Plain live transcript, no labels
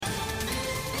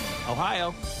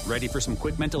Ohio, ready for some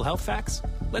quick mental health facts?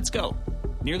 Let's go.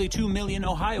 Nearly 2 million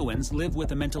Ohioans live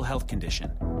with a mental health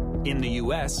condition. In the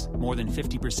U.S., more than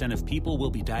 50% of people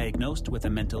will be diagnosed with a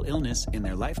mental illness in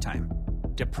their lifetime.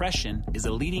 Depression is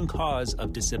a leading cause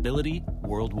of disability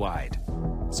worldwide.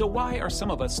 So why are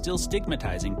some of us still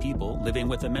stigmatizing people living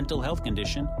with a mental health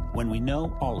condition when we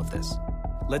know all of this?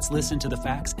 Let's listen to the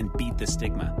facts and beat the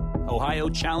stigma. Ohio,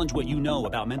 challenge what you know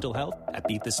about mental health at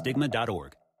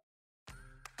beatthestigma.org.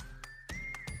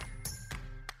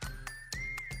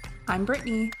 I'm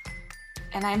Brittany.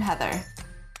 And I'm Heather.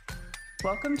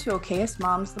 Welcome to Okayest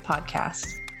Moms, the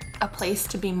podcast. A place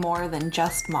to be more than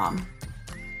just mom.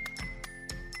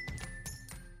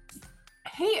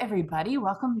 Hey, everybody.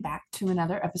 Welcome back to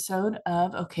another episode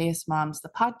of Okayest Moms, the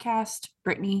podcast.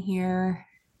 Brittany here.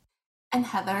 And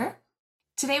Heather.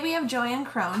 Today we have Joanne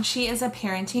Crone. She is a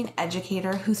parenting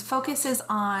educator whose focus is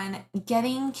on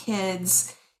getting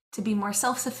kids to be more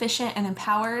self-sufficient and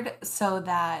empowered so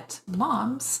that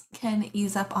moms can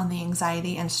ease up on the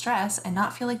anxiety and stress and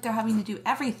not feel like they're having to do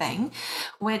everything,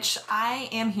 which I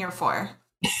am here for.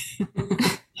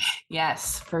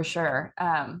 Yes, for sure.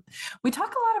 We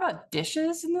talk a lot about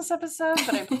dishes in this episode,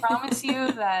 but I promise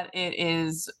you that it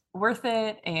is worth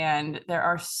it. And there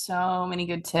are so many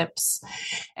good tips.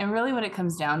 And really what it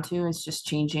comes down to is just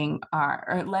letting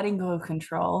go of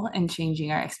control and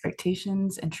changing our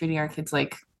expectations and treating our kids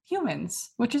like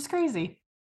humans, which is crazy.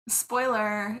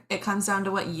 Spoiler, it comes down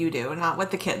to what you do, not what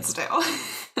the kids do.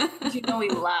 We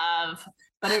love,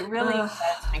 but it really does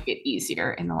make it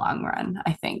easier in the long run,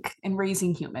 I think, in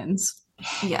raising humans.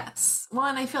 Yes. Well,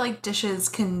 and I feel like dishes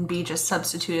can be just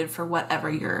substituted for whatever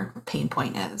your pain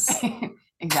point is.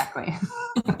 Exactly.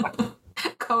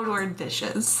 Code word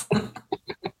dishes.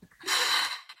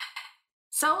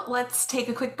 So let's take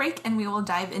a quick break and we will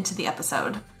dive into the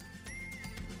episode.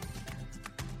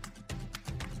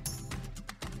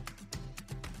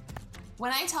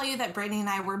 When I tell you that Brittany and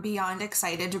I were beyond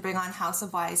excited to bring on House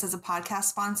of Wise as a podcast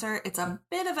sponsor, it's a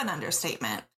bit of an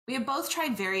understatement. We have both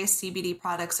tried various CBD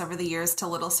products over the years to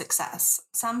little success.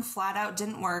 Some flat out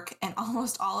didn't work, and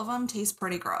almost all of them taste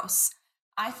pretty gross.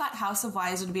 I thought House of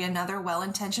Wise would be another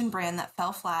well-intentioned brand that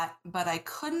fell flat, but I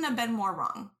couldn't have been more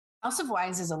wrong. House of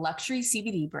Wise is a luxury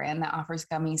CBD brand that offers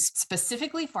gummies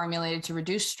specifically formulated to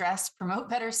reduce stress,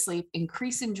 promote better sleep,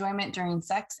 increase enjoyment during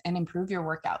sex, and improve your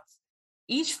workouts.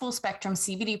 Each full-spectrum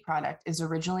CBD product is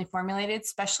originally formulated,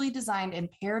 specially designed, and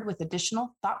paired with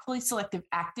additional thoughtfully selective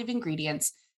active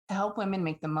ingredients to help women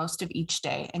make the most of each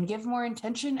day and give more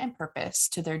intention and purpose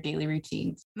to their daily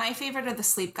routines. My favorite are the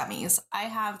sleep gummies. I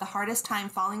have the hardest time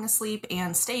falling asleep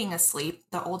and staying asleep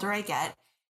the older I get,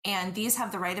 and these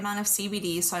have the right amount of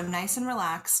CBD, so I'm nice and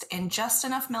relaxed, and just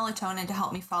enough melatonin to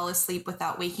help me fall asleep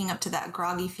without waking up to that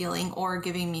groggy feeling or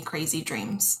giving me crazy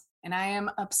dreams. And I am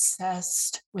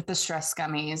obsessed with the stress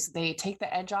gummies. They take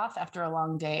the edge off after a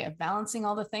long day of balancing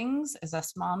all the things, as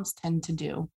us moms tend to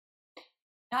do.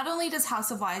 Not only does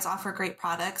House of Wise offer great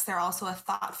products, they're also a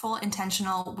thoughtful,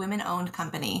 intentional, women-owned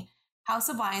company. House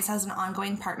of Wise has an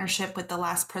ongoing partnership with the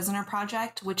Last Prisoner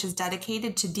Project, which is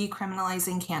dedicated to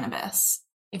decriminalizing cannabis.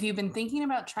 If you've been thinking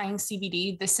about trying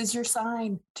CBD, this is your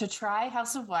sign. To try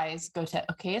House of Wise, go to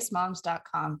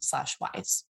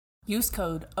okayestmoms.com/wise. Use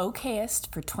code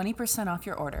OKayest for 20% off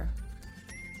your order.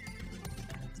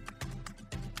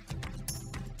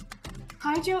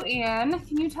 Hi, Joanne.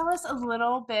 Can you tell us a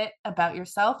little bit about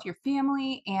yourself, your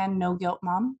family, and No Guilt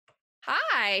Mom?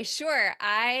 Hi, sure.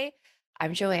 I'm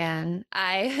Joanne.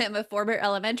 I am a former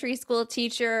elementary school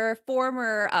teacher,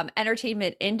 former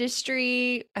entertainment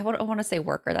industry. I want to say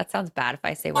worker. That sounds bad if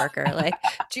I say worker, like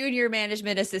junior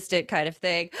management assistant kind of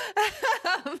thing.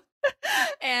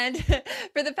 And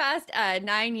for the past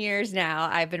 9 years now,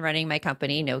 I've been running my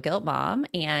company, No Guilt Mom,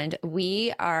 and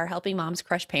we are helping moms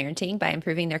crush parenting by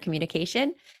improving their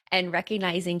communication and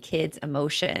recognizing kids'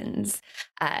 emotions.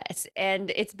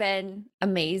 And it's been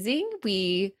amazing.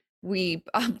 Me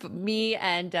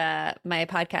and my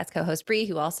podcast co-host Bree,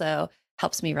 who also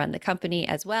helps me run the company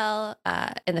as well,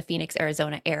 in the Phoenix,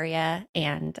 Arizona area.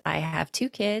 And I have 2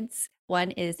 kids.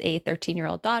 One is a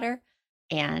 13-year-old daughter,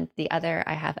 and the other,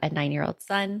 I have a 9-year-old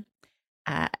son.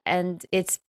 And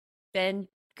it's been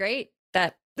great.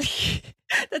 That's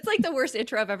like the worst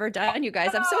intro I've ever done, you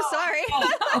guys. I'm so sorry.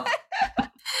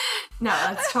 No,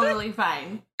 that's totally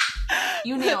fine.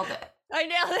 You nailed it. I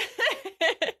nailed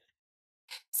it.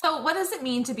 So what does it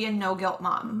mean to be a no guilt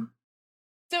mom?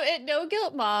 So at No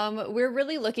Guilt Mom, we're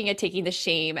really looking at taking the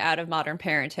shame out of modern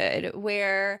parenthood,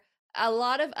 where a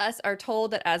lot of us are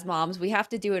told that as moms, we have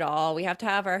to do it all. We have to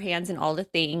have our hands in all the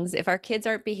things. If our kids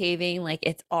aren't behaving, like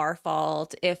it's our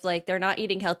fault. If like they're not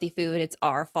eating healthy food, it's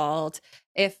our fault.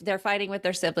 If they're fighting with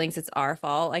their siblings, it's our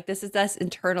fault. Like this is this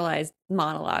internalized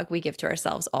monologue we give to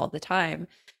ourselves all the time.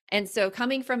 And so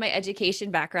coming from my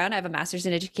education background, I have a master's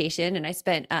in education and I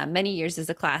spent many years as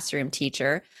a classroom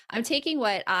teacher. I'm taking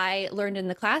what I learned in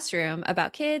the classroom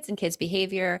about kids and kids'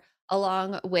 behavior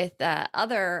along with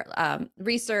other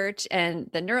research and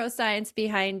the neuroscience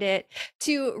behind it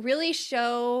to really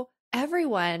show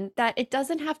everyone that it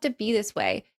doesn't have to be this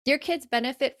way. Your kids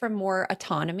benefit from more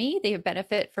autonomy. They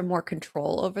benefit from more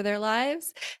control over their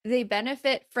lives. They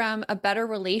benefit from a better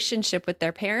relationship with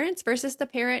their parents versus the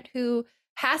parent who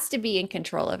has to be in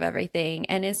control of everything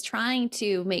and is trying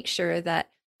to make sure that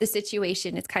the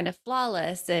situation is kind of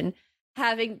flawless and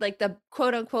having like the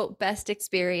quote unquote best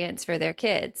experience for their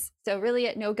kids. So really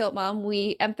at No Guilt Mom,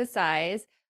 we emphasize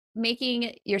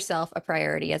making yourself a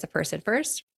priority as a person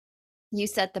first. You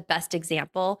set the best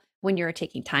example when you're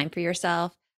taking time for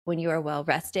yourself, when you are well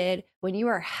rested, when you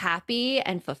are happy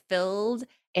and fulfilled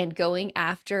and going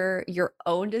after your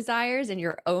own desires and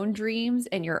your own dreams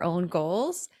and your own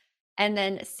goals. And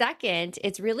then second,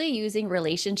 it's really using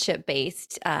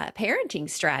relationship-based parenting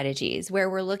strategies where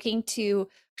we're looking to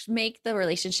make the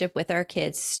relationship with our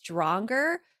kids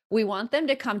stronger. We want them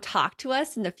to come talk to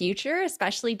us in the future,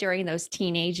 especially during those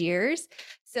teenage years.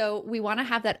 So we want to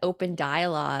have that open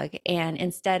dialogue. And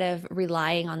instead of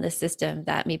relying on the system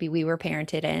that maybe we were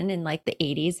parented in like the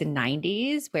 80s and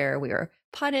 90s, where we were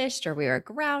punished or we were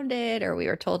grounded or we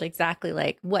were told exactly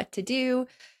like what to do,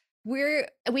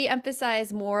 we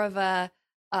emphasize more of a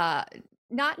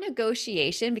not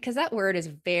negotiation, because that word is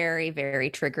very, very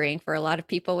triggering for a lot of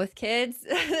people with kids.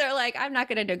 They're like, I'm not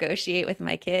going to negotiate with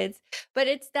my kids, but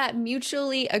it's that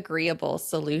mutually agreeable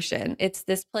solution. It's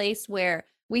this place where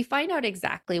we find out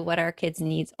exactly what our kids'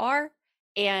 needs are,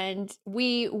 and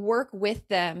we work with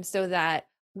them so that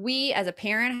we as a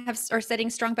parent are setting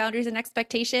strong boundaries and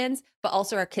expectations, but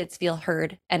also our kids feel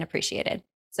heard and appreciated.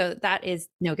 So that is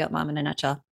No Guilt Mom in a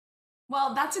nutshell.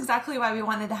 Well, that's exactly why we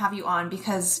wanted to have you on,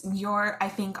 because I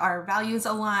think our values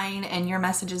align and your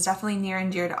message is definitely near and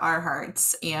dear to our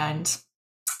hearts. And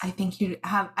I think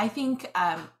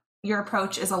your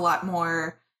approach is a lot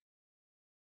more,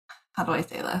 how do I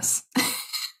say this?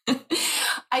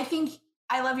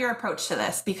 I love your approach to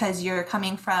this because you're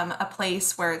coming from a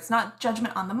place where it's not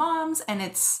judgment on the moms and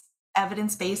it's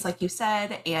evidence-based, like you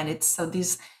said. And it's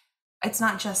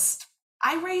not just,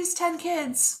 I raised 10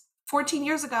 kids 14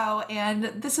 years ago, and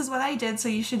this is what I did, so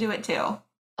you should do it too.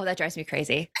 Oh, that drives me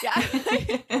crazy. Yeah.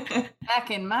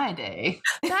 Back in my day.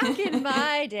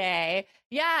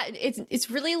 Yeah, it's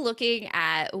really looking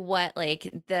at what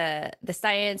like the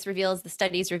science reveals, the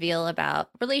studies reveal about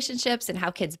relationships and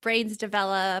how kids' brains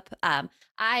develop. I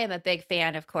am a big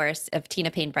fan, of course, of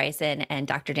Tina Payne Bryson and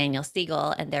Dr. Daniel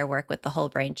Siegel and their work with the whole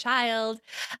brain child,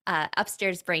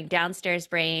 upstairs brain, downstairs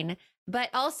brain. But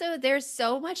also there's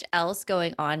so much else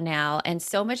going on now and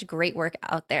so much great work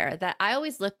out there that I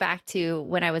always look back to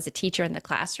when I was a teacher in the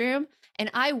classroom.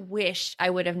 And I wish I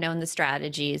would have known the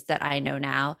strategies that I know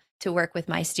now to work with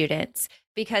my students,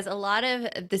 because a lot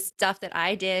of the stuff that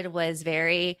I did was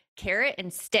very carrot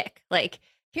and stick. Like,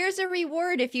 here's a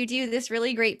reward if you do this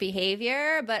really great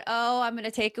behavior, but I'm going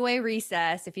to take away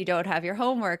recess if you don't have your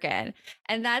homework in.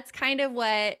 And that's kind of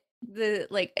what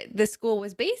the school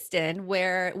was based in,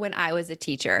 where when I was a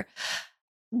teacher.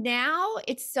 Now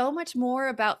it's so much more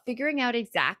about figuring out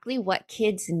exactly what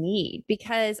kids need,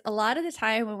 because a lot of the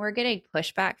time when we're getting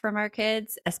pushback from our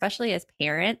kids, especially as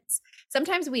parents,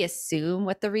 sometimes we assume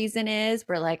what the reason is.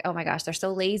 We're like, oh my gosh, they're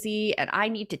so lazy and I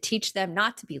need to teach them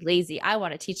not to be lazy. I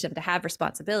want to teach them to have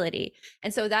responsibility.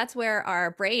 And so that's where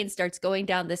our brain starts going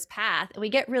down this path and we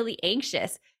get really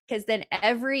anxious, because then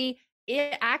every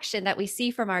action that we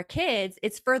see from our kids,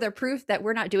 it's further proof that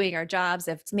we're not doing our jobs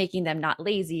of making them not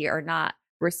lazy or not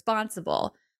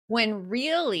responsible. When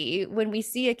really, when we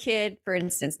see a kid, for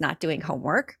instance, not doing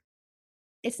homework,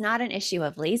 it's not an issue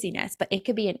of laziness, but it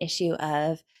could be an issue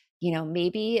of,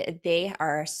 maybe they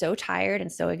are so tired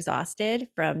and so exhausted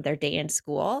from their day in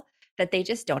school that they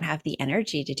just don't have the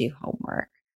energy to do homework.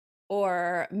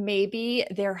 Or maybe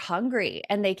they're hungry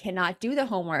and they cannot do the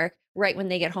homework right when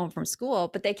they get home from school,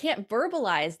 but they can't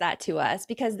verbalize that to us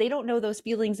because they don't know those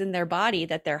feelings in their body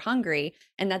that they're hungry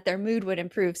and that their mood would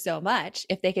improve so much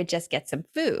if they could just get some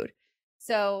food.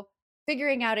 So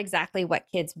figuring out exactly what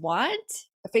kids want,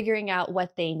 figuring out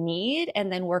what they need, and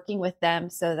then working with them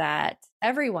so that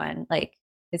everyone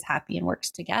is happy and works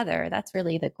together. That's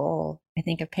really the goal, I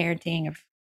think, of parenting, of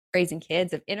raising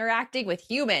kids, of interacting with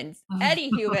humans, any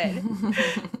human.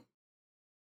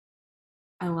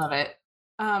 I love it.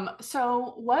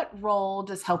 So what role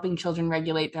does helping children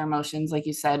regulate their emotions, like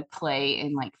you said, play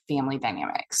in like family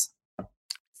dynamics?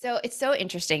 So it's so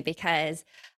interesting because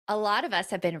a lot of us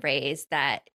have been raised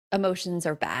that emotions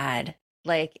are bad.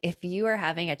 Like if you are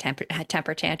having a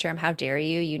temper tantrum, how dare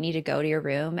you? You need to go to your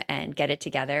room and get it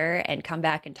together and come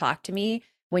back and talk to me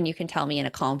when you can tell me in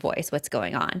a calm voice what's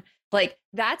going on. Like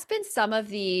that's been some of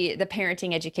the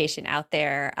parenting education out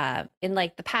there in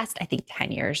like the past, I think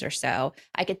 10 years or so.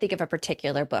 I could think of a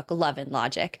particular book, Love and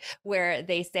Logic, where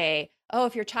they say, oh,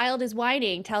 if your child is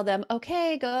whining, tell them,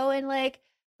 okay, go and like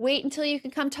wait until you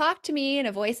can come talk to me in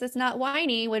a voice that's not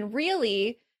whiny, when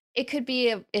really it could be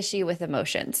an issue with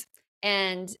emotions.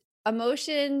 And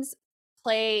emotions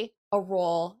play a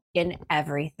role in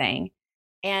everything.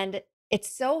 And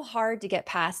it's so hard to get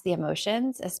past the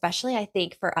emotions, especially I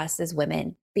think for us as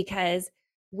women, because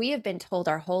we have been told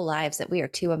our whole lives that we are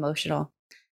too emotional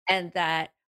and that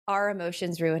our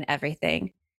emotions ruin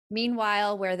everything.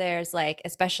 Meanwhile, where there's like,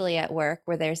 especially at work,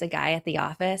 where there's a guy at the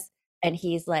office and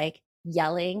he's like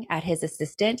yelling at his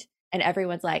assistant, and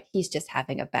everyone's like, he's just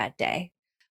having a bad day.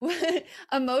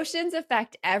 Emotions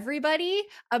affect everybody.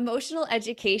 Emotional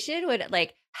education would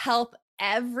like help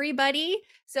everybody.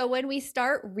 So when we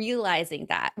start realizing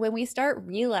that,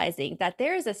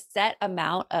 there is a set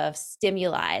amount of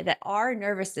stimuli that our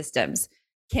nervous systems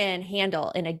can handle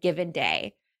in a given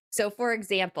day. So for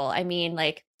example, I mean,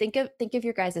 like think of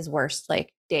your guys' worst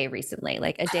like day recently,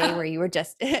 like a day where you were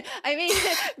just I mean,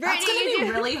 That's gonna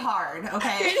be really hard,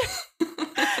 okay?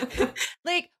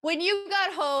 Like when you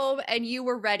got home and you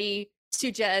were ready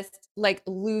to just like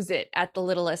lose it at the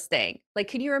littlest thing. Like,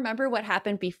 can you remember what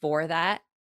happened before that?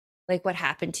 Like what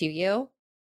happened to you?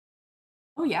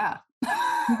 Oh yeah.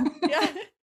 Yeah.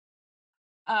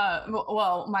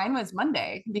 Well, mine was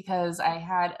Monday because I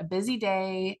had a busy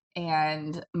day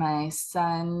and my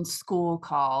son's school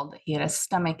called. He had a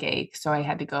stomach ache, so I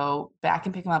had to go back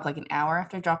and pick him up like an hour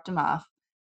after I dropped him off.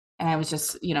 And I was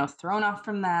just, thrown off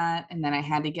from that. And then I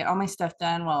had to get all my stuff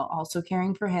done while also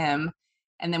caring for him.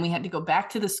 And then we had to go back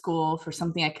to the school for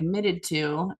something I committed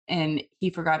to, and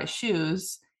he forgot his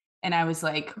shoes. And I was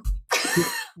like,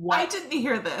 I didn't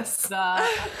hear this.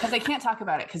 because I can't talk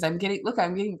about it because I'm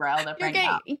getting riled up right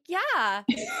now. Yeah.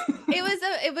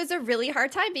 It was a really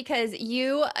hard time because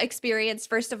you experienced,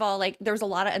 first of all, like there was a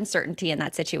lot of uncertainty in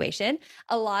that situation,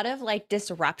 a lot of like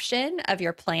disruption of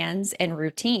your plans and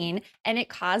routine, and it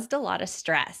caused a lot of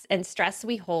stress, and stress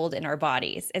we hold in our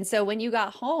bodies. And so when you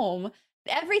got home,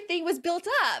 everything was built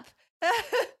up.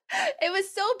 It was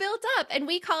so built up, and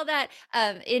we call that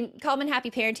in Calm and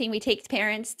Happy Parenting. We take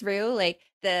parents through like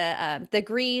the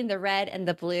green, the red, and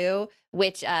the blue,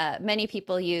 which many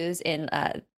people use in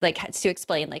like to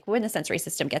explain like when the sensory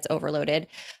system gets overloaded.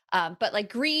 But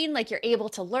like green, like you're able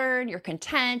to learn, you're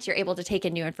content, you're able to take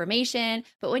in new information.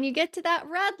 But when you get to that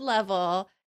red level,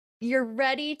 you're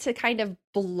ready to kind of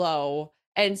blow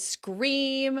and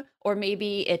scream, or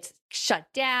maybe it's shut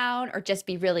down or just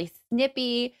be really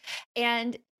snippy.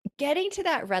 And getting to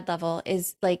that red level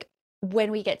is like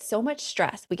when we get so much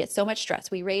stress,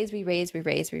 we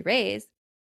raise.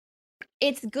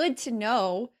 It's good to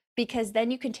know because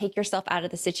then you can take yourself out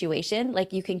of the situation.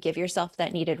 Like you can give yourself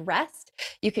that needed rest.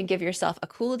 You can give yourself a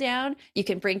cool down. You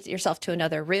can bring yourself to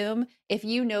another room if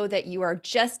you know that you are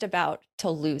just about to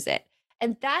lose it.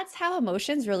 And that's how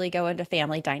emotions really go into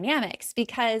family dynamics,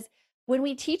 because when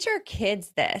we teach our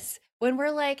kids this, when we're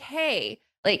like, hey,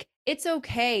 like it's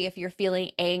okay if you're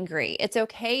feeling angry, it's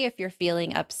okay if you're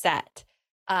feeling upset,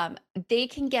 they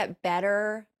can get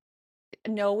better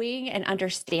knowing and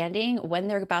understanding when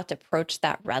they're about to approach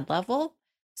that red level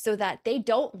so that they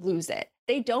don't lose it.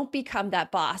 They don't become that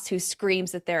boss who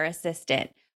screams at their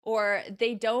assistant, or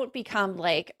they don't become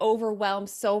like overwhelmed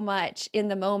so much in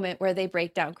the moment where they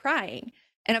break down crying.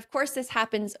 And of course, this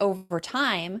happens over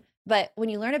time. But when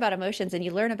you learn about emotions and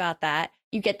you learn about that,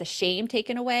 you get the shame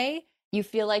taken away. You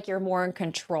feel like you're more in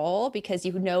control because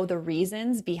you know the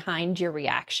reasons behind your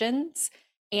reactions.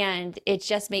 And it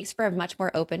just makes for a much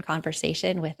more open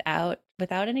conversation without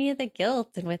any of the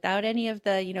guilt and without any of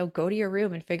the, go to your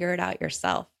room and figure it out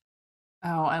yourself.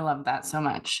 Oh, I love that so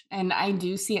much. And I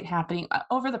do see it happening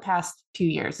over the past few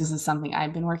years. This is something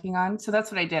I've been working on. So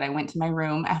that's what I did. I went to my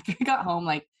room after I got home,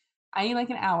 like, I need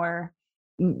like an hour.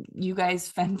 You guys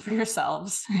fend for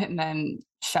yourselves, and then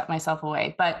shut myself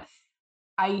away. But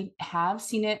I have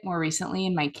seen it more recently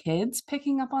in my kids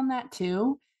picking up on that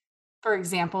too. For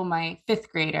example, my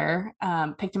fifth grader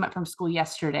picked him up from school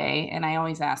yesterday. And I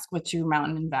always ask, what's your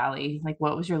mountain and valley? Like,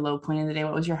 what was your low point of the day?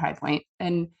 What was your high point?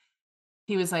 And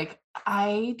he was like,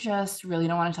 I just really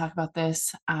don't want to talk about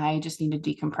this. I just need to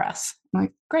decompress. I'm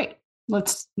like, great.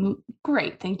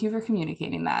 Great. Thank you for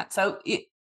communicating that. So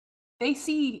they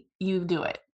see you do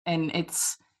it, and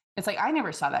it's like, I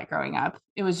never saw that growing up.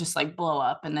 It was just like blow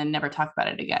up and then never talk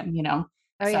about it again, you know?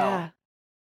 Oh So yeah.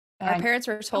 Our parents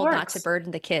were it told not to works.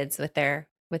 burden the kids with their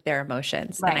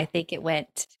emotions. And I Right. think it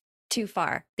went too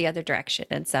far the other direction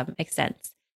in some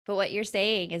extent. But what you're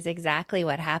saying is exactly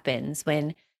what happens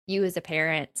when you as a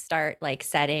parent start like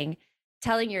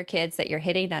telling your kids that you're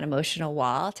hitting that emotional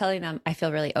wall, telling them, I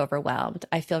feel really overwhelmed.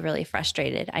 I feel really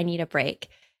frustrated. I need a break.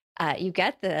 You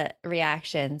get the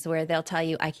reactions where they'll tell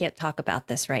you, I can't talk about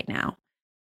this right now.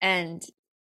 And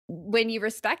when you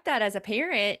respect that as a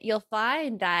parent, you'll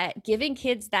find that giving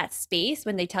kids that space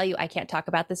when they tell you, I can't talk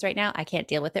about this right now, I can't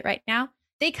deal with it right now,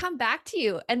 they come back to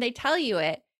you and they tell you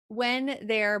it when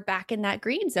they're back in that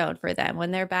green zone for them, when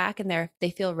they're back and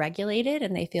they feel regulated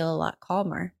and they feel a lot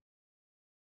calmer.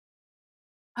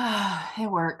 It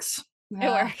works. It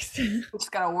works. We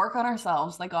just got to work on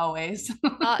ourselves like always.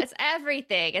 It's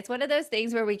everything. It's one of those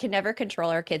things where we can never control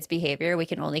our kids' behavior. We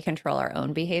can only control our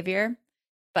own behavior.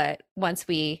 But once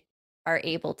we are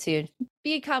able to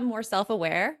become more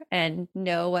self-aware and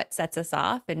know what sets us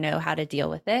off and know how to deal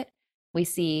with it, we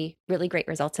see really great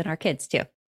results in our kids too.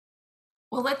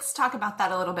 Well, let's talk about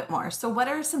that a little bit more. So what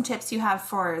are some tips you have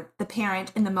for the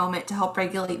parent in the moment to help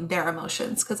regulate their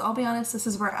emotions? Because I'll be honest, this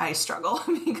is where I struggle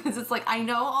because it's like, I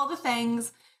know all the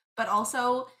things, but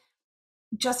also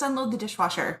just unload the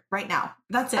dishwasher right now.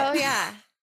 That's it. Oh yeah.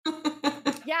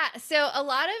 Yeah. So a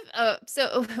lot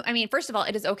of, I mean, first of all,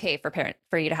 it is okay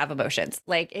for you to have emotions.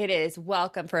 Like it is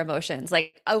welcome for emotions,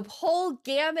 like a whole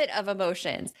gamut of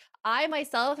emotions. I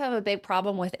myself have a big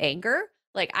problem with anger.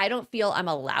 Like I don't feel I'm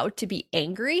allowed to be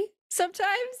angry sometimes.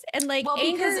 And like, well,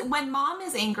 anger, because when mom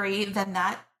is angry, then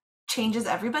that changes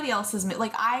everybody else's.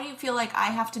 Like I feel like I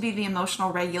have to be the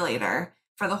emotional regulator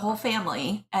for the whole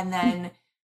family. And then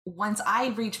once I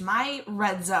reach my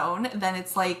red zone, then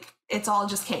it's like, it's all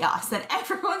just chaos. Then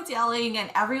everyone's yelling and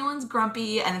everyone's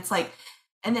grumpy. And it's like,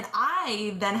 and then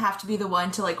I then have to be the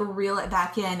one to like reel it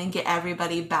back in and get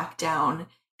everybody back down.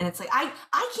 And it's like, I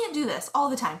can't do this all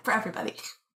the time for everybody.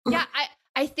 Yeah.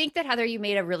 I think that, Heather, you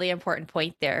made a really important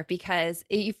point there because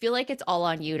you feel like it's all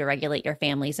on you to regulate your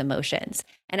family's emotions.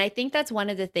 And I think that's one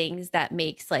of the things that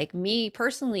makes like me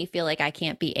personally feel like I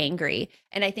can't be angry.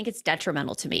 And I think it's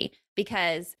detrimental to me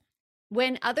because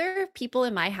when other people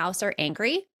in my house are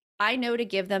angry, I know to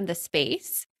give them the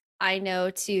space. I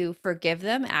know to forgive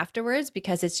them afterwards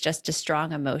because it's just a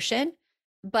strong emotion.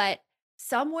 But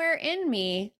somewhere in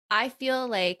me, I feel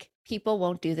like people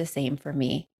won't do the same for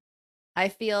me. I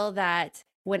feel that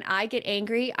when I get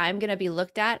angry, I'm going to be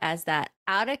looked at as that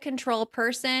out of control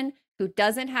person who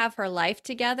doesn't have her life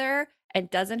together and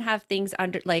doesn't have things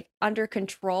under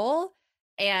control.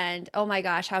 And oh my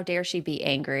gosh, how dare she be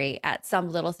angry at some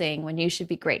little thing when you should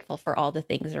be grateful for all the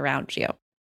things around you.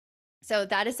 So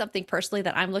that is something personally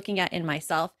that I'm looking at in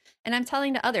myself. And I'm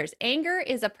telling to others, anger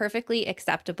is a perfectly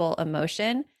acceptable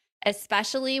emotion,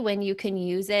 especially when you can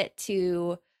use it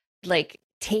to like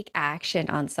take action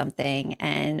on something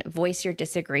and voice your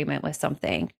disagreement with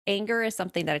something. Anger is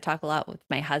something that I talk a lot with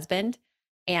my husband,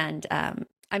 and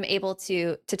I'm able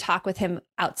to talk with him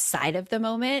outside of the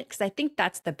moment, because I think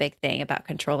that's the big thing about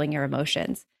controlling your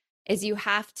emotions is you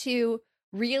have to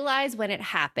realize when it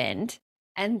happened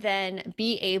and then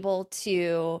be able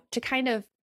to kind of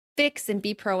fix and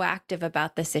be proactive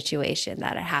about the situation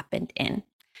that it happened in.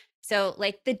 So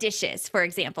like the dishes, for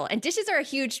example, and dishes are a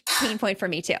huge pain point for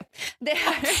me too.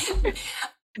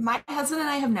 My husband and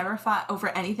I have never fought over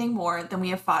anything more than we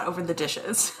have fought over the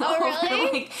dishes. Oh, really?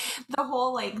 Over, like, the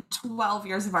whole 12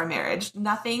 years of our marriage,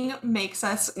 nothing makes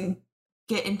us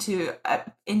get into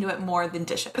it more than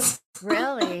dishes.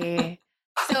 Really?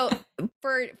 So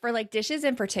for like dishes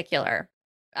in particular,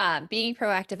 being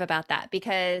proactive about that,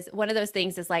 because one of those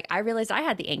things is like, I realized I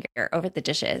had the anger over the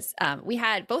dishes. We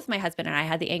had both my husband and I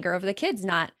had the anger over the kids,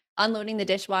 not unloading the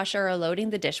dishwasher or loading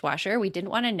the dishwasher. We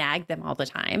didn't want to nag them all the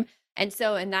time. And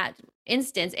so in that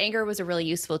instance, anger was a really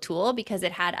useful tool because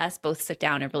it had us both sit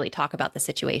down and really talk about the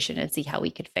situation and see how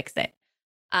we could fix it.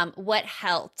 What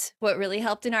really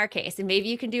helped in our case, and maybe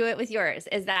you can do it with yours,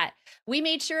 is that we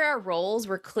made sure our roles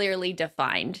were clearly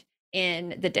defined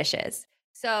in the dishes.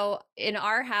 So in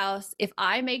our house, if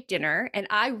I make dinner, and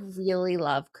I really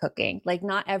love cooking, like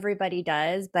not everybody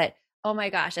does, but oh my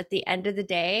gosh, at the end of the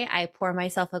day, I pour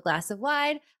myself a glass of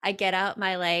wine, I get out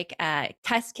my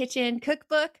test kitchen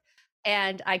cookbook,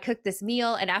 and I cook this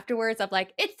meal. And afterwards I'm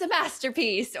like, it's a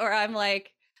masterpiece. Or I'm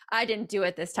like, I didn't do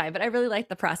it this time, but I really like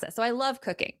the process. So I love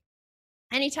cooking.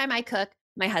 Anytime I cook,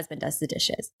 my husband does the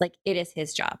dishes. Like it is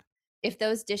his job. If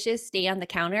those dishes stay on the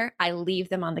counter, I leave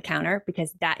them on the counter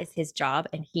because that is his job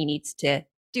and he needs to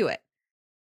do it.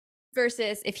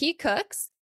 Versus if he cooks,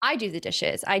 I do the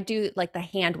dishes. I do like the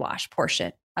hand wash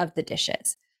portion of the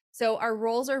dishes. So our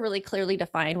roles are really clearly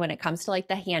defined when it comes to like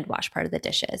the hand wash part of the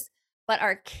dishes. But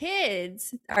our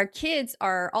kids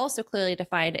are also clearly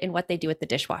defined in what they do with the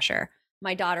dishwasher.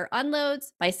 My daughter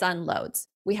unloads, my son loads.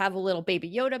 We have a little baby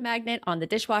Yoda magnet on the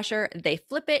dishwasher. They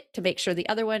flip it to make sure the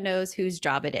other one knows whose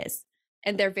job it is.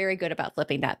 And they're very good about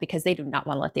flipping that because they do not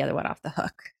want to let the other one off the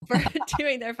hook for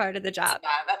doing their part of the job. Yeah,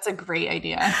 that's a great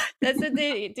idea. That's what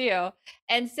they do.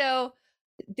 And so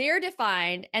they're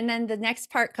defined. And then the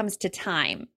next part comes to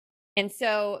time. And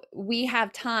so we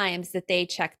have times that they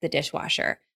check the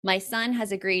dishwasher. My son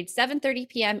has agreed 7:30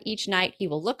 p.m. each night. He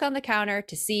will look on the counter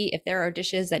to see if there are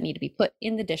dishes that need to be put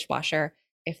in the dishwasher.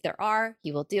 If there are,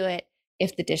 he will do it.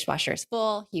 If the dishwasher is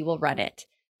full, he will run it.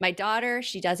 My daughter,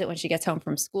 she does it when she gets home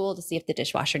from school to see if the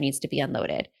dishwasher needs to be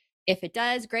unloaded. If it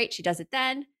does, great, she does it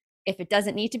then. If it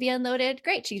doesn't need to be unloaded,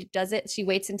 great, she does it. She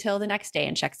waits until the next day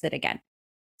and checks it again.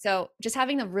 So just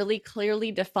having the really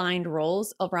clearly defined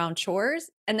roles around chores,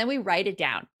 and then we write it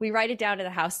down. We write it down in the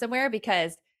house somewhere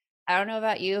because I don't know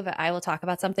about you, but I will talk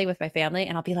about something with my family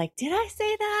and I'll be like, did I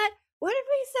say that? What did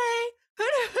we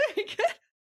say?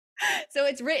 So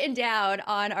it's written down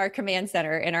on our command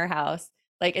center in our house.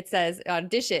 Like it says on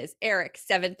dishes, Eric,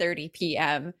 7:30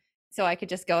 p.m. So I could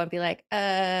just go and be like,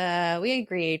 we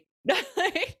agreed.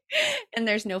 And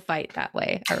there's no fight that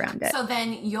way around it. So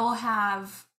then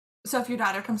so if your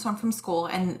daughter comes home from school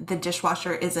and the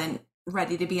dishwasher isn't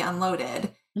ready to be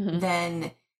unloaded,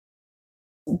 then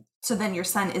your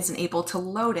son isn't able to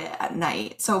load it at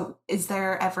night. So is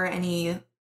there ever any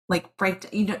like break?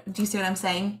 Do you see what I'm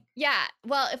saying? Yeah.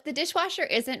 Well, if the dishwasher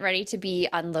isn't ready to be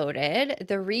unloaded,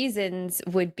 the reasons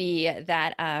would be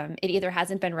that it either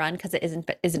hasn't been run because it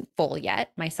isn't full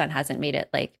yet. My son hasn't made it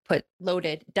like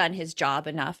done his job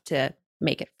enough to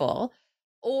make it full,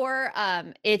 or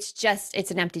it's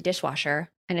an empty dishwasher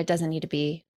and it doesn't need to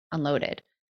be unloaded.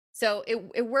 So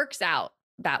it works out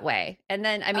that way. And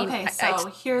then I mean, okay. So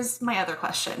here's my other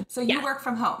question. So you work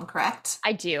from home, correct?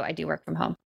 I do work from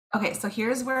home. Okay, so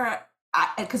here's where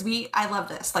I love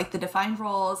this, like the defined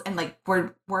roles, and like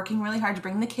we're working really hard to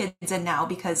bring the kids in now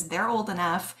because they're old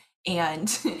enough. And,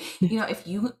 if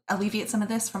you alleviate some of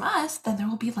this from us, then there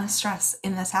will be less stress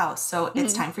in this house. So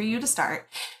it's time for you to start.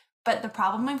 But the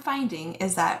problem I'm finding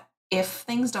is that if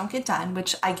things don't get done,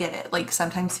 which I get it, like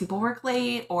sometimes people work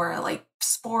late or like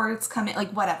sports come in,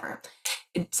 like whatever.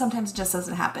 Sometimes it just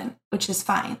doesn't happen, which is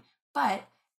fine. But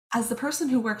as the person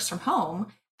who works from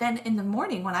home, then in the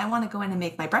morning when I want to go in and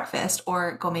make my breakfast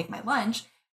or go make my lunch,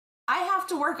 I have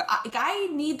to work. I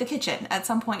need the kitchen at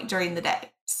some point during the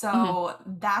day. So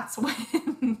that's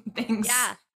when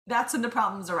that's when the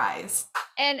problems arise.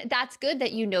 And that's good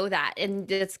that you know that.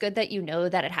 And it's good that you know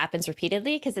that it happens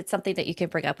repeatedly because it's something that you can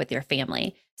bring up with your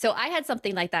family. So I had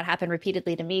something like that happen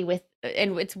repeatedly to me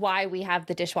and it's why we have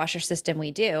the dishwasher system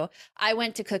we do. I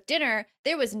went to cook dinner.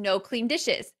 There was no clean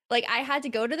dishes. Like I had to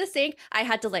go to the sink. I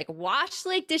had to like wash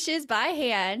like dishes by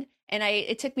hand. And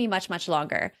it took me much, much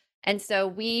longer. And so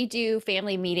we do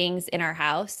family meetings in our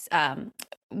house.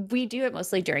 We do it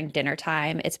mostly during dinner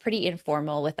time. It's pretty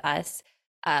informal with us.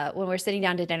 When we're sitting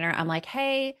down to dinner, I'm like,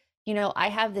 hey, I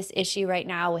have this issue right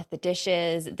now with the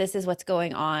dishes. This is what's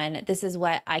going on. This is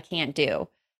what I can't do.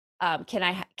 Do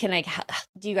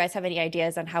you guys have any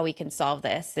ideas on how we can solve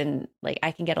this? And like,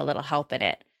 I can get a little help in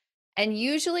it. And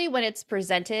usually when it's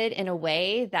presented in a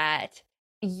way that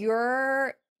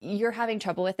you're having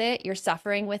trouble with it, you're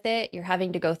suffering with it, you're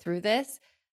having to go through this,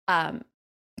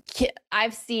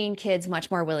 I've seen kids much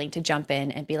more willing to jump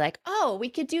in and be like, oh, we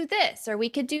could do this or we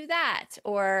could do that.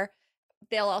 Or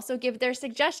they'll also give their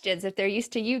suggestions. If they're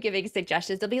used to you giving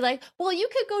suggestions, they'll be like, well, you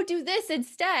could go do this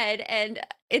instead. And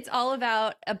it's all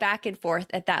about a back and forth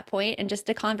at that point and just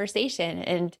a conversation.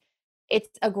 And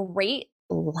it's a great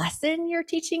lesson you're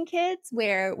teaching kids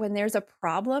where when there's a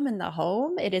problem in the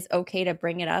home, it is okay to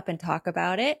bring it up and talk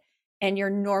about it. And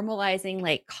you're normalizing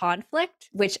like conflict,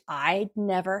 which I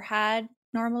never had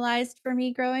normalized for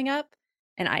me growing up.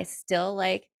 And I still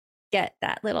like get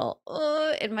that little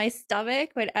in my stomach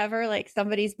whenever like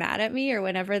somebody's mad at me or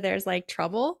whenever there's like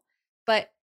trouble.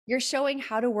 But you're showing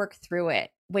how to work through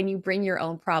it when you bring your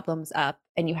own problems up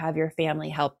and you have your family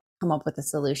help come up with a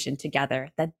solution together,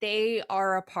 that they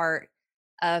are a part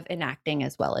of enacting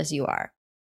as well as you are.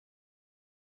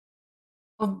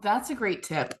 Well, that's a great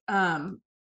tip.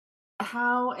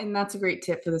 And that's a great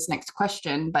tip for this next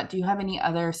question, but do you have any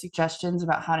other suggestions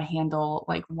about how to handle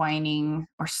like whining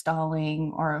or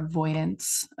stalling or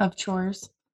avoidance of chores?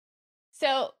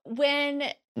 So when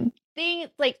things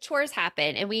like chores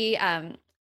happen, and we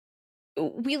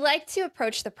like to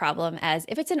approach the problem as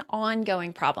if it's an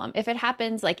ongoing problem. If it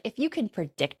happens, like if you can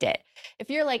predict it, if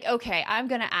you're like, okay, I'm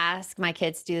going to ask my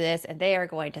kids to do this and they are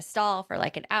going to stall for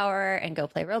like an hour and go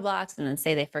play Roblox and then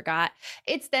say they forgot,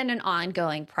 it's then an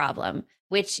ongoing problem,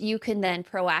 which you can then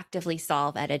proactively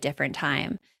solve at a different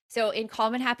time. So in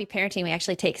Calm and Happy Parenting, we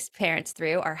actually take parents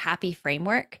through our happy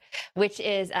framework, which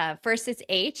is first it's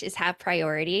H is have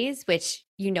priorities, which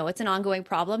it's an ongoing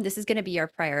problem. This is going to be your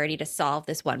priority to solve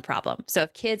this one problem. So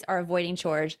if kids are avoiding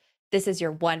chores, this is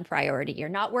your one priority. You're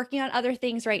not working on other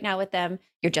things right now with them.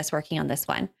 You're just working on this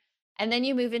one. And then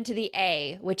you move into the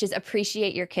A, which is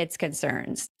appreciate your kids'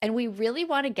 concerns. And we really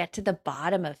want to get to the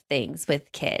bottom of things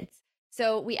with kids.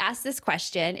 So we asked this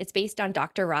question. It's based on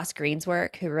Dr. Ross Greene's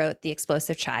work, who wrote The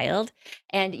Explosive Child.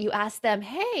 And you ask them,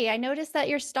 hey, I noticed that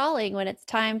you're stalling when it's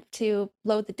time to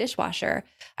load the dishwasher.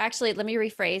 Actually, let me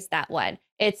rephrase that one.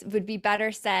 It would be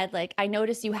better said, like, I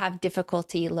notice you have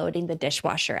difficulty loading the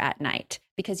dishwasher at night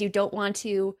because you don't want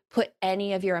to put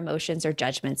any of your emotions or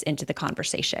judgments into the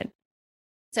conversation.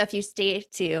 So if you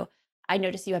state to, I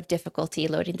notice you have difficulty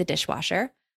loading the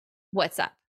dishwasher, what's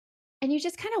up? And you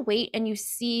just kind of wait and you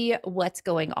see what's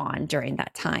going on during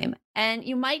that time. And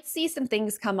you might see some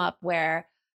things come up where,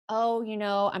 oh,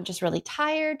 I'm just really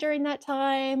tired during that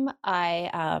time.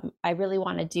 I really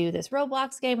want to do this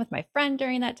Roblox game with my friend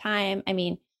during that time. I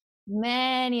mean,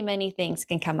 many, many things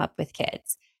can come up with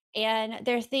kids. And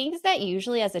there are things that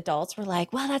usually as adults we're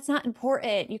like, well, that's not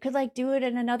important. You could like do it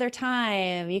in another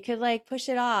time. You could like push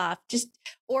it off.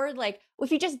 Or like, well,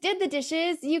 if you just did the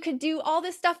dishes, you could do all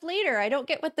this stuff later. I don't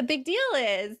get what the big deal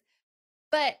is.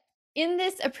 But in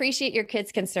this appreciate your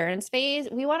kids' concerns phase,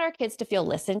 we want our kids to feel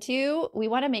listened to. We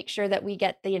want to make sure that we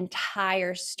get the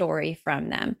entire story from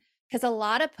them, because a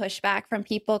lot of pushback from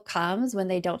people comes when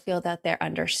they don't feel that they're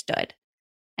understood.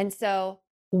 And so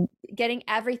getting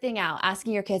everything out,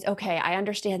 asking your kids, okay, I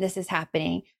understand this is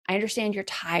happening. I understand you're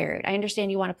tired. I understand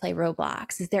you want to play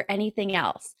Roblox. Is there anything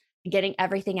else? Getting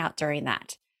everything out during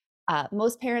that.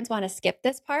 Most parents want to skip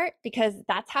this part because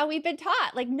that's how we've been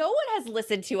taught. Like no one has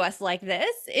listened to us like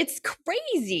this. It's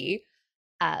crazy.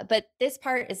 But this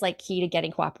part is like key to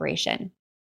getting cooperation.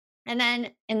 And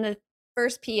then in the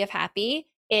first P of happy,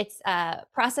 it's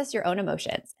process your own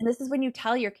emotions. And this is when you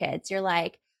tell your kids, you're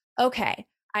like, okay,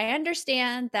 I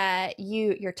understand that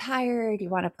you're tired, you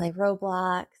want to play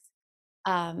Roblox.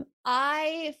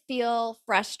 I feel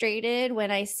frustrated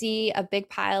when I see a big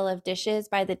pile of dishes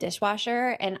by the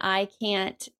dishwasher and I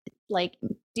can't like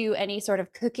do any sort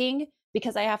of cooking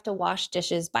because I have to wash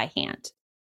dishes by hand.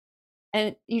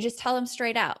 And you just tell them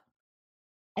straight out.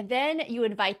 And then you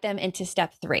invite them into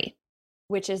step 3,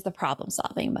 which is the problem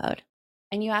solving mode.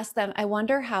 And you ask them, I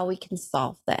wonder how we can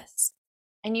solve this.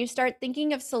 And you start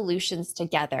thinking of solutions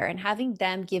together and having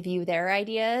them give you their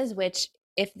ideas, which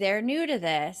if they're new to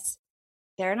this,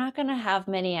 they're not going to have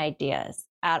many ideas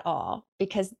at all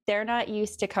because they're not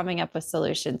used to coming up with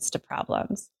solutions to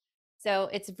problems. So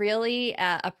it's really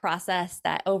a process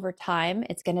that over time,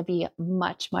 it's going to be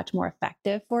much, much more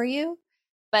effective for you.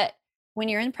 But when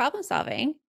you're in problem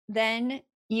solving, then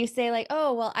you say like,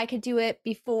 oh, well, I could do it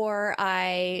before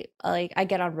I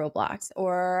get on Roblox,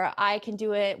 or I can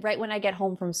do it right when I get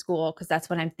home from school because that's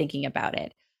when I'm thinking about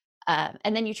it.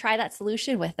 And then you try that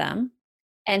solution with them.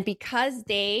 And because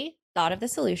they thought of the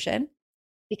solution,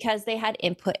 because they had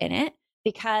input in it,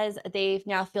 because they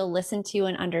now feel listened to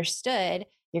and understood,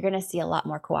 you're going to see a lot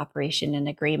more cooperation and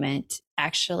agreement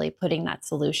actually putting that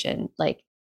solution, like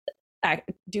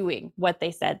doing what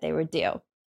they said they would do.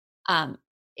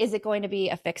 Is it going to be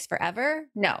a fix forever?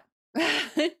 No.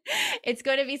 It's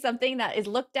going to be something that is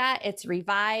looked at, it's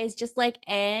revised, just like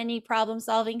any problem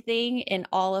solving thing in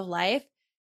all of life.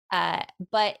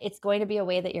 But it's going to be a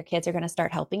way that your kids are going to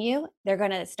start helping you. They're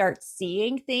going to start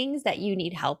seeing things that you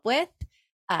need help with.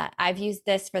 I've used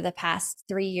this for the past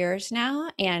 3 years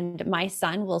now, and my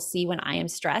son will see when I am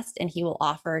stressed and he will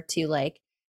offer to like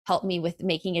help me with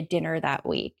making a dinner that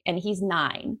week. And he's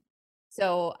 9.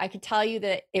 So I could tell you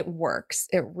that it works.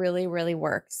 It really, really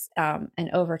works. And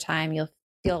over time, you'll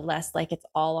feel less like it's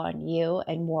all on you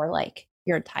and more like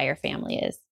your entire family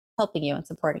is helping you and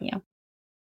supporting you.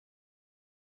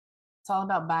 It's all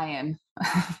about buy-in.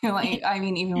 I feel like, I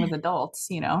mean, even with adults,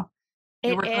 you're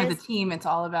working with a team, it's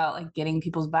all about like getting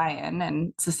people's buy-in,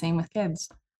 and it's the same with kids.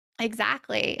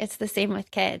 Exactly. It's the same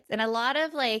with kids. And a lot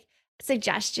of like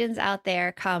suggestions out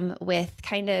there come with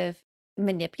kind of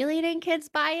manipulating kids'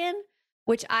 buy-in,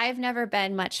 which I've never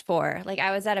been much for. Like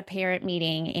I was at a parent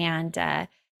meeting and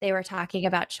they were talking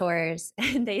about chores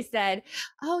and they said,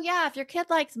 "Oh yeah, if your kid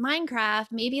likes Minecraft,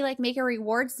 maybe like make a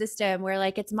reward system where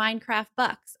like it's Minecraft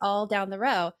bucks all down the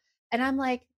row." And I'm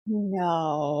like,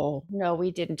 no, no, we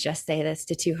didn't just say this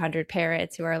to 200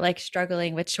 parents who are like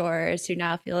struggling with chores, who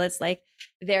now feel it's like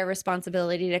their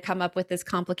responsibility to come up with this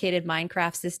complicated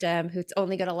Minecraft system who's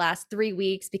only going to last 3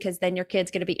 weeks because then your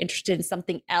kid's going to be interested in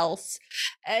something else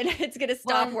and it's going to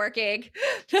stop working.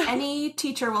 Any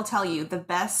teacher will tell you the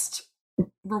best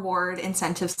reward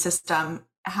incentive system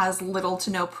has little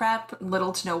to no prep,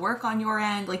 little to no work on your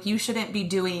end. Like you shouldn't be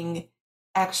doing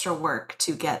extra work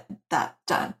to get that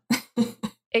done.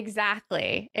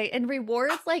 Exactly. And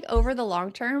rewards, like over the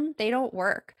long term, they don't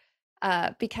work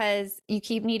because you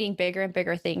keep needing bigger and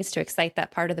bigger things to excite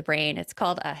that part of the brain. It's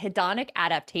called a hedonic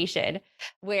adaptation,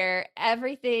 where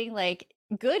everything like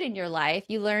good in your life,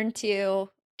 you learn to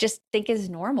just think is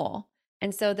normal.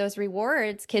 And so those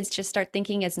rewards, kids just start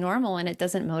thinking as normal and it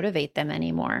doesn't motivate them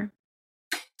anymore.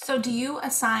 So do you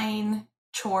assign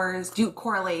chores? Do you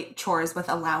correlate chores with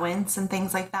allowance and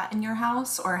things like that in your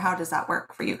house? Or how does that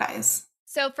work for you guys?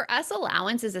 So for us,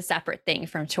 allowance is a separate thing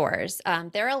from chores.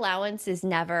 Their allowance is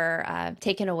never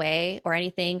taken away or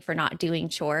anything for not doing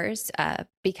chores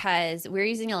because we're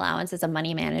using allowance as a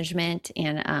money management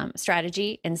and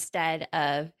strategy instead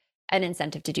of an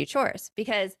incentive to do chores.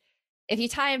 Because if you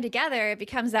tie them together, it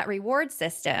becomes that reward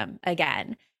system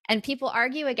again. And people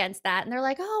argue against that. And they're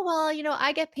like, oh, well, you know,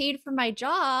 I get paid for my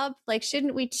job. Like,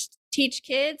 shouldn't we teach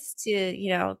kids to, you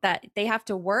know, that they have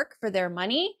to work for their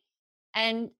money?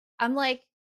 And I'm like,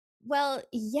 well,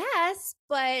 yes,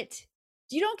 but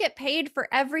you don't get paid for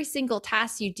every single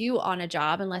task you do on a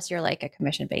job unless you're like a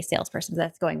commission-based salesperson.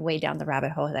 That's going way down the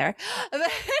rabbit hole there.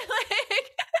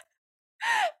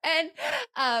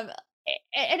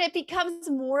 And it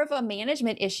becomes more of a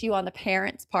management issue on the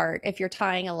parents' part if you're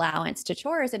tying allowance to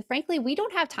chores. And frankly, we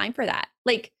don't have time for that.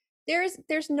 Like there's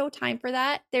no time for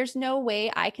that. There's no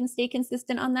way I can stay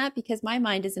consistent on that because my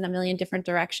mind is in a million different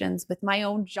directions with my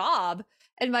own job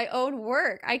and my own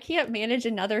work. I can't manage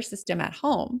another system at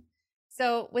home.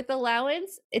 So with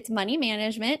allowance, it's money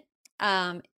management.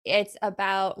 It's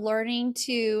about learning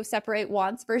to separate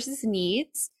wants versus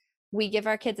needs. We give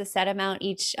our kids a set amount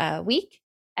each week,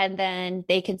 and then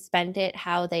they can spend it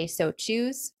how they so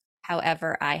choose.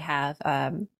 However, I have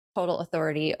total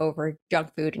authority over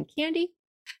junk food and candy.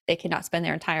 They cannot spend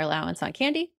their entire allowance on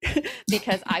candy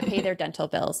because I pay their dental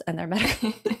bills and their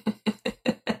medical.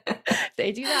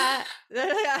 They do that.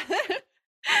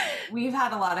 We've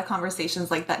had a lot of conversations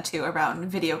like that too around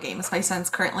video games. My son's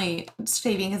currently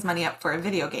saving his money up for a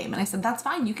video game. And I said, that's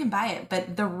fine, you can buy it.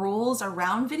 But the rules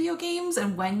around video games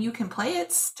and when you can play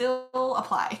it still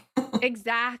apply.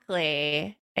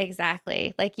 Exactly.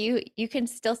 Like you can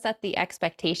still set the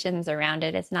expectations around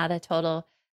it. It's not a total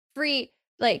free,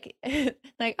 like I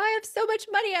have so much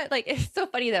money. Like, it's so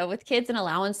funny though, with kids and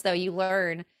allowance though, you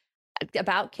learn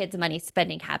about kids' money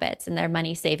spending habits and their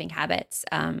money saving habits.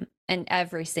 And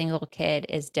every single kid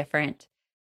is different.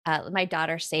 My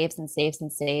daughter saves and saves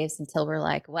and saves until we're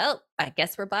like, well, I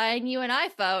guess we're buying you an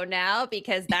iPhone now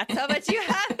because that's how much you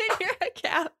have in your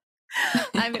account.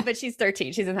 But she's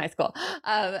 13. She's in high school.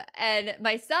 And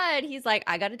my son, he's like,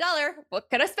 I got $1. What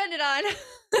can I spend it on?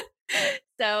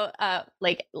 So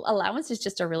like allowance is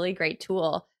just a really great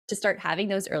tool to start having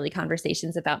those early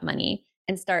conversations about money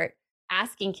and start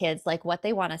asking kids like what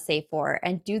they want to save for.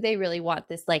 And do they really want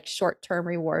this like short-term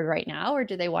reward right now? Or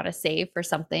do they want to save for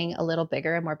something a little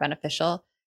bigger and more beneficial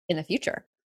in the future?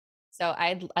 So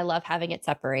I love having it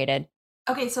separated.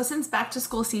 Okay. So since back to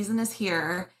school season is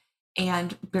here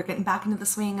and we're getting back into the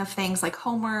swing of things like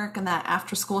homework and that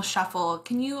after school shuffle,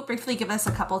 can you briefly give us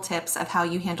a couple tips of how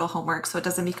you handle homework so it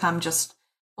doesn't become just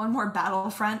one more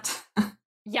battlefront?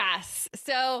 Yes.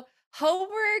 So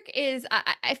homework is,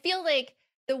 I feel like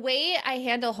the way I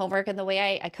handle homework and the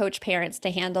way I coach parents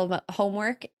to handle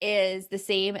homework is the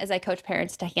same as I coach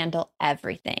parents to handle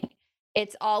everything.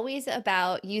 It's always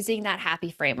about using that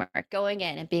happy framework, going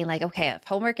in and being like, okay, if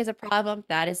homework is a problem,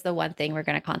 that is the one thing we're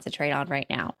going to concentrate on right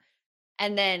now.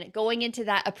 And then going into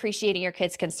that, appreciating your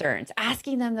kids' concerns,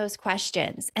 asking them those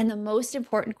questions. And the most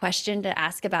important question to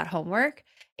ask about homework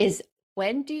is,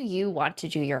 when do you want to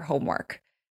do your homework?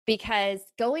 Because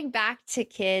going back to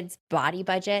kids' body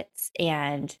budgets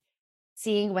and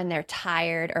seeing when they're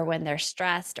tired or when they're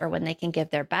stressed or when they can give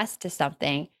their best to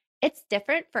something, it's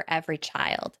different for every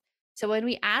child. So when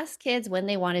we ask kids when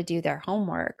they want to do their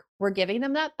homework, we're giving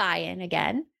them that buy-in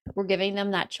again, we're giving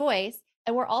them that choice,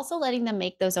 and we're also letting them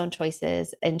make those own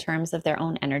choices in terms of their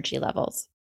own energy levels.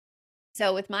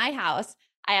 So with my house,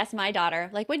 I asked my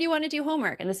daughter, like, when do you want to do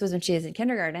homework? And this was when she was in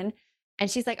kindergarten. And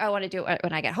she's like, I want to do it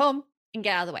when I get home. and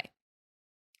get out of the way.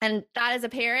 And that as a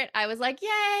parent, I was like,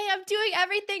 yay, I'm doing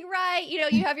everything right. You know,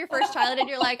 you have your first child and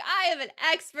you're like, I am an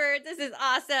expert. This is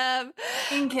awesome.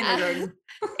 In kindergarten.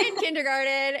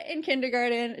 In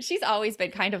kindergarten. She's always been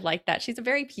kind of like that. She's a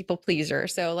very people pleaser.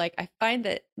 So like, I find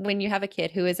that when you have a kid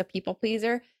who is a people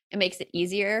pleaser, it makes it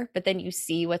easier, but then you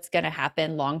see what's going to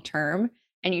happen long term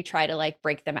and you try to like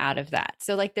break them out of that.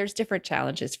 So like, there's different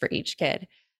challenges for each kid.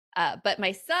 But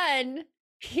my son,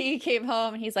 he came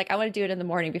home and he's like, I want to do it in the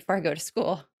morning before I go to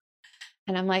school.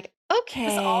 And I'm like, okay.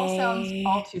 This all sounds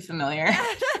all too familiar.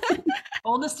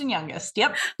 Oldest and youngest.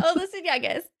 Yep. Oldest and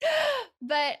youngest.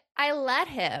 But I let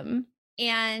him,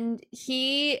 and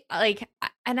he like,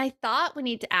 and I thought when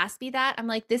he'd asked me that, I'm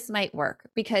like, this might work,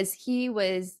 because he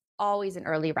was always an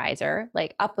early riser,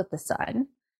 like up with the sun.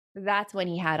 That's when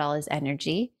he had all his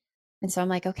energy. And so I'm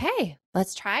like, okay,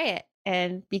 let's try it.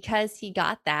 And because he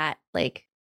got that, like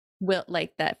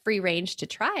that free range to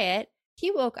try it, he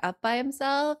woke up by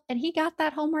himself and he got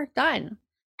that homework done.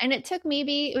 And it took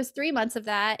it was 3 months of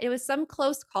that. It was some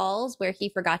close calls where he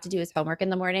forgot to do his homework in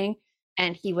the morning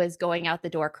and he was going out the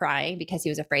door crying because he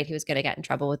was afraid he was going to get in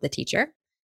trouble with the teacher.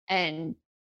 And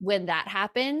when that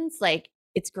happens, like,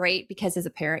 it's great because as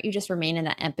a parent, you just remain in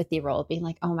that empathy role, being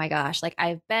like, oh my gosh, like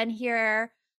I've been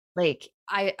here. Like,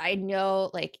 I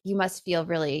know, like, you must feel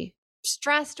really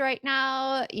stressed right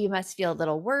now. You must feel a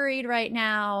little worried right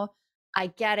now. I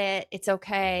get it. It's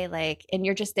okay. Like, and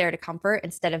you're just there to comfort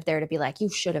instead of there to be like, you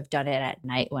should have done it at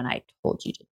night when I told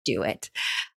you to do it.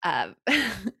 But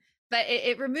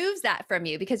it removes that from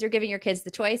you because you're giving your kids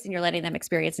the choice and you're letting them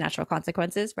experience natural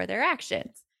consequences for their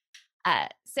actions.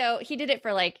 So he did it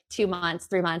for like 2 months,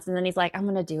 3 months. And then he's like, I'm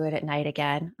going to do it at night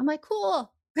again. I'm like,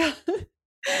 cool.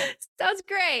 Sounds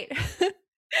great.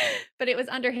 But it was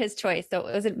under his choice. So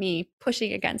it wasn't me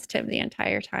pushing against him the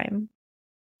entire time.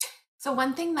 So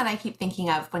one thing that I keep thinking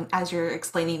of as you're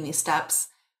explaining these steps,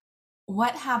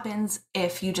 what happens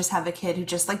if you just have a kid who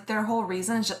just like their whole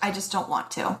reason is I just don't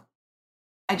want to.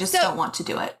 I just don't want to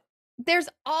do it. There's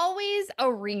always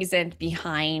a reason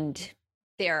behind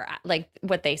their, like,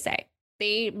 what they say.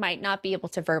 They might not be able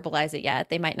to verbalize it yet.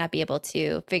 They might not be able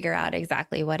to figure out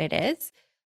exactly what it is.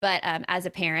 But as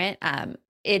a parent,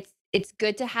 it's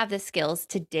good to have the skills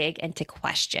to dig and to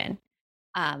question,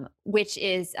 which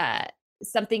is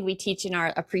something we teach in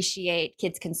our Appreciate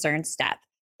Kids Concerns step,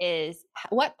 is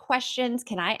what questions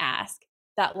can I ask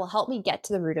that will help me get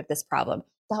to the root of this problem,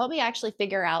 to help me actually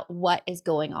figure out what is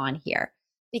going on here.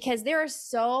 Because there are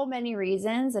so many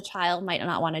reasons a child might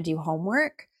not want to do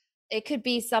homework. It could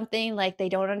be something like they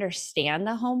don't understand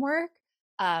the homework.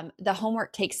 The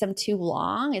homework takes them too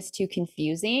long. It's too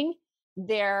confusing.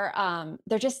 They're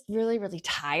just really, really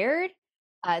tired.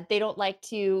 They don't like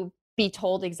to be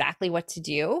told exactly what to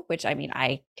do, which, I mean,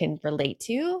 I can relate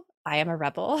to. I am a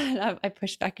rebel and I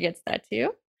push back against that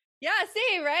too. Yeah,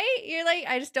 see, right? You're like,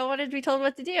 I just don't want to be told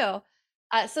what to do.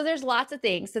 So there's lots of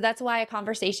things. So that's why a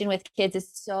conversation with kids is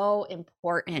so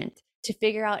important, to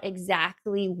figure out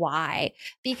exactly why.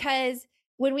 Because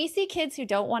when we see kids who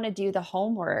don't want to do the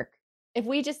homework, if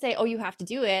we just say, oh, you have to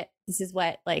do it, this is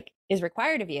what like is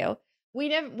required of you, we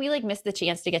like miss the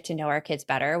chance to get to know our kids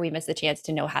better. We miss the chance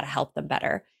to know how to help them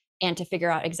better and to figure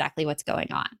out exactly what's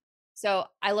going on. So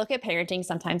I look at parenting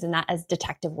sometimes in that as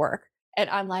detective work.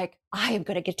 And I'm like, I am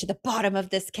going to get to the bottom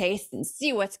of this case and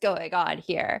see what's going on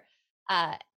here.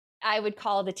 I would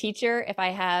call the teacher if I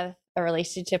have a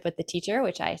relationship with the teacher,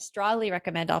 which I strongly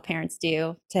recommend all parents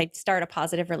do, to start a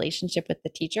positive relationship with the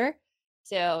teacher.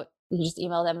 So you just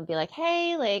email them and be like,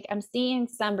 hey, like, I'm seeing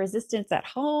some resistance at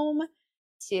home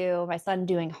to my son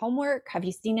doing homework. Have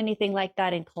you seen anything like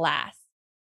that in class?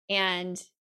 And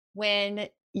when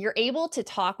you're able to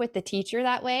talk with the teacher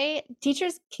that way,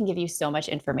 teachers can give you so much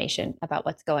information about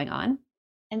what's going on.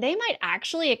 And they might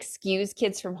actually excuse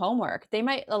kids from homework.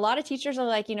 A lot of teachers are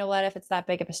like, you know what, if it's that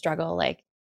big of a struggle, like,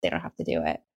 they don't have to do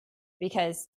it,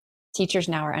 because teachers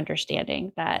now are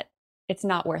understanding that it's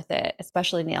not worth it,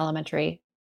 especially in the elementary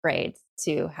grades,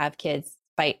 to have kids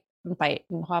fight and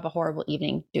have a horrible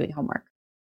evening doing homework.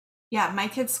 Yeah, my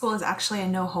kid's school is actually a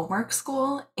no homework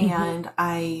school, and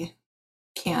I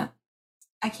can't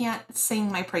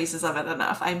sing my praises of it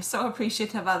enough. I'm so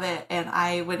appreciative of it, and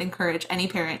I would encourage any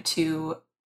parent to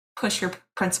push your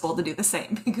principal to do the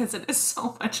same, because it is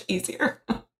so much easier.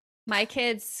 My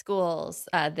kids' schools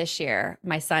this year,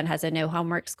 my son has a no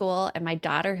homework school, and my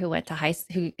daughter who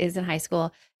is in high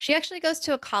school, she actually goes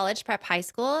to a college prep high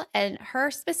school, and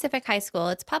her specific high school,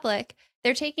 it's public.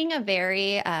 They're taking a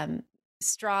very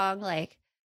strong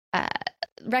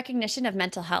recognition of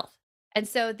mental health. And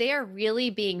so they are really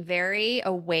being very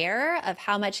aware of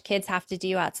how much kids have to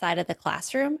do outside of the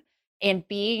classroom. and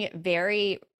being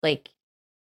very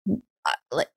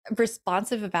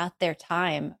responsive about their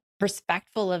time,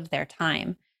 respectful of their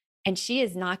time. And she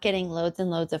is not getting loads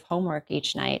and loads of homework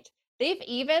each night. They've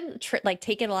even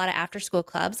taken a lot of after school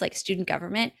clubs like student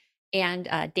government and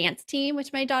dance team,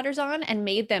 which my daughter's on, and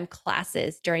made them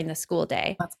classes during the school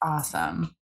day. That's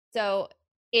awesome. So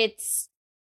it's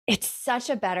such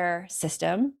a better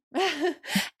system.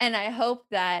 And I hope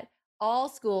that all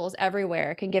schools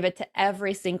everywhere can give it to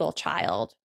every single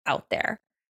child out there.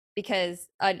 Because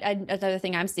another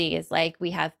thing I'm seeing is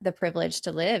we have the privilege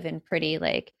to live in pretty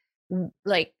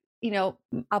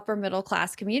upper middle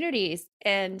class communities.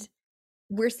 And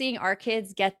we're seeing our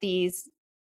kids get these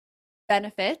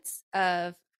benefits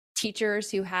of teachers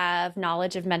who have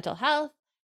knowledge of mental health,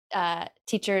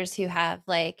 teachers who have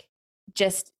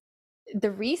just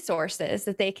the resources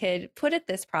that they could put at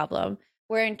this problem,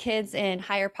 wherein kids in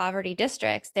higher poverty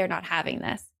districts, they're not having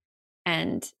this.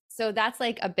 And so that's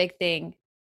a big thing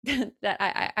that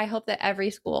I hope that every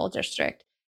school district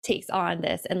takes on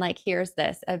this and hears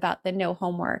this about the no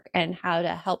homework and how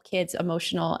to help kids'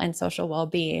 emotional and social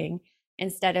well-being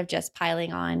instead of just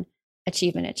piling on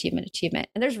achievement.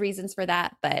 And there's reasons for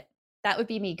that, but that would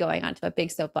be me going onto a big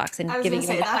soapbox and giving you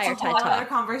the entire TED Talk. Other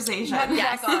conversation.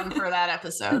 Back on for that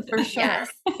episode for sure.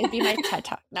 Yes, it'd be my TED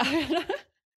Talk. No.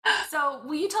 So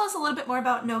will you tell us a little bit more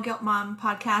about No Guilt Mom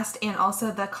podcast and also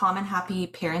the Calm and Happy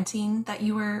Parenting that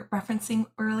you were referencing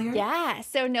earlier? Yeah.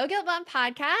 So No Guilt Mom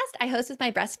podcast, I host with my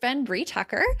best friend, Bree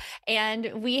Tucker,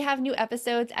 and we have new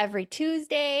episodes every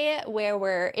Tuesday where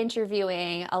we're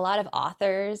interviewing a lot of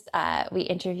authors. We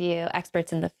interview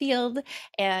experts in the field,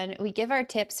 and we give our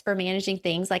tips for managing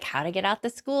things like how to get out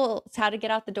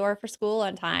the door for school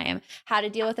on time, how to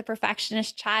deal with a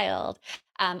perfectionist child.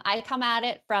 I come at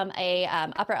it from a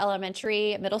upper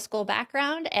elementary, middle school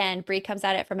background, and Bree comes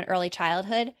at it from an early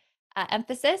childhood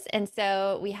emphasis. And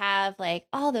so we have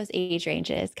all those age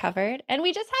ranges covered, and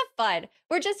we just have fun.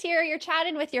 We're just here. You're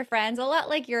chatting with your friends, a lot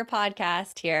like your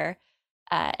podcast here.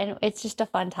 And it's just a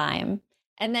fun time.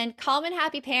 And then Calm and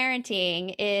Happy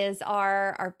Parenting is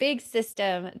our big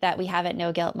system that we have at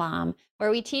No Guilt Mom,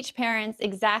 where we teach parents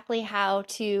exactly how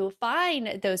to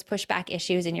find those pushback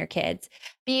issues in your kids,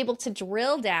 be able to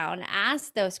drill down,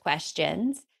 ask those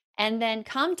questions, and then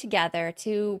come together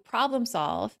to problem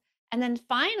solve. And then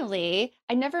finally,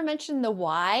 I never mentioned the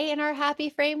why in our happy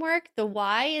framework. The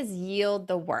why is yield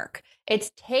the work.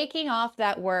 It's taking off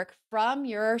that work from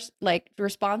your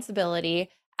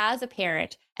responsibility as a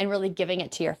parent and really giving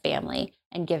it to your family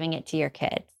and giving it to your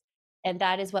kids. And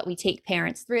that is what we take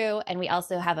parents through. And we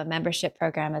also have a membership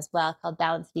program as well called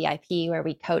Balance VIP, where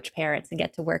we coach parents and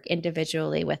get to work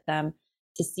individually with them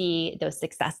to see those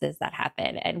successes that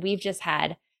happen. And we've just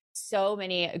had so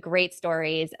many great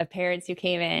stories of parents who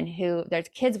came in who their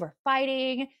kids were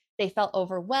fighting, they felt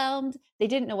overwhelmed, they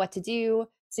didn't know what to do.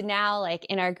 So now,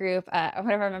 in our group,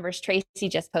 one of our members, Tracy,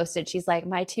 just posted, she's like,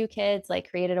 my two kids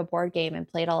created a board game and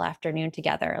played all afternoon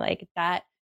together. That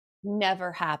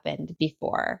never happened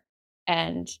before.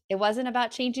 And it wasn't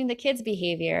about changing the kids'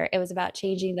 behavior. It was about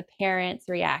changing the parents'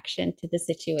 reaction to the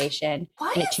situation.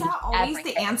 Why is that always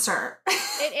the answer?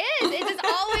 It is. It is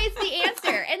always the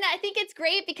answer. And I think it's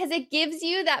great because it gives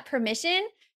you that permission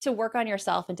to work on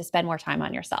yourself and to spend more time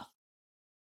on yourself.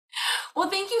 Well,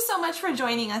 thank you so much for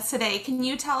joining us today. Can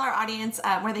you tell our audience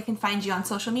where they can find you on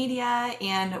social media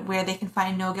and where they can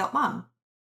find No Guilt Mom?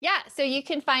 Yeah, so you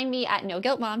can find me at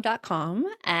noguiltmom.com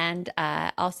and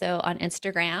also on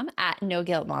Instagram at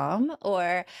noguiltmom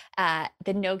or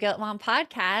the No Guilt Mom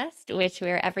podcast, which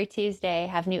we're every Tuesday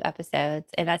have new episodes,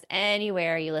 and that's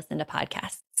anywhere you listen to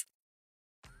podcasts.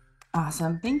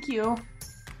 Awesome. Thank you.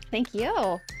 Thank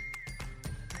you.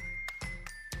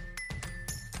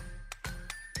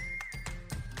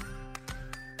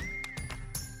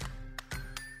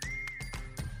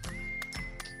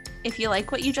 If you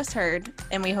like what you just heard,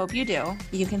 and we hope you do,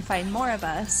 you can find more of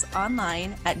us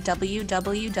online at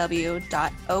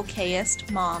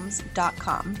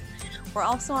www.okayestmoms.com. We're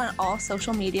also on all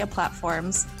social media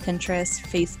platforms, Pinterest,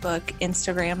 Facebook,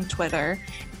 Instagram, Twitter,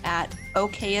 at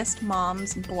Okayest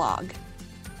Moms Blog.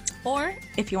 Or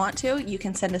if you want to, you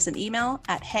can send us an email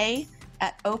at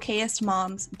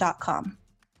hey@okayestmoms.com.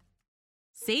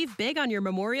 Save big on your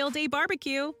Memorial Day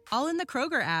barbecue, all in the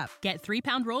Kroger app. Get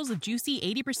 3-pound rolls of juicy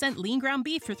 80% lean ground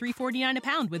beef for $3.49 a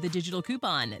pound with a digital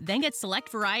coupon. Then get select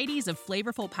varieties of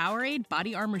flavorful Powerade,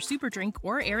 Body Armor Super Drink,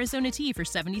 or Arizona tea for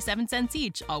 77 cents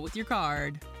each, all with your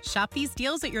card. Shop these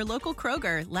deals at your local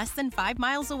Kroger, less than 5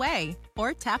 miles away.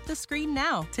 Or tap the screen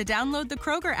now to download the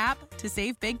Kroger app to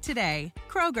save big today.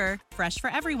 Kroger, fresh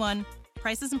for everyone.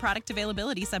 Prices and product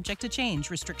availability subject to change.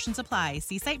 Restrictions apply.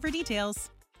 See site for details.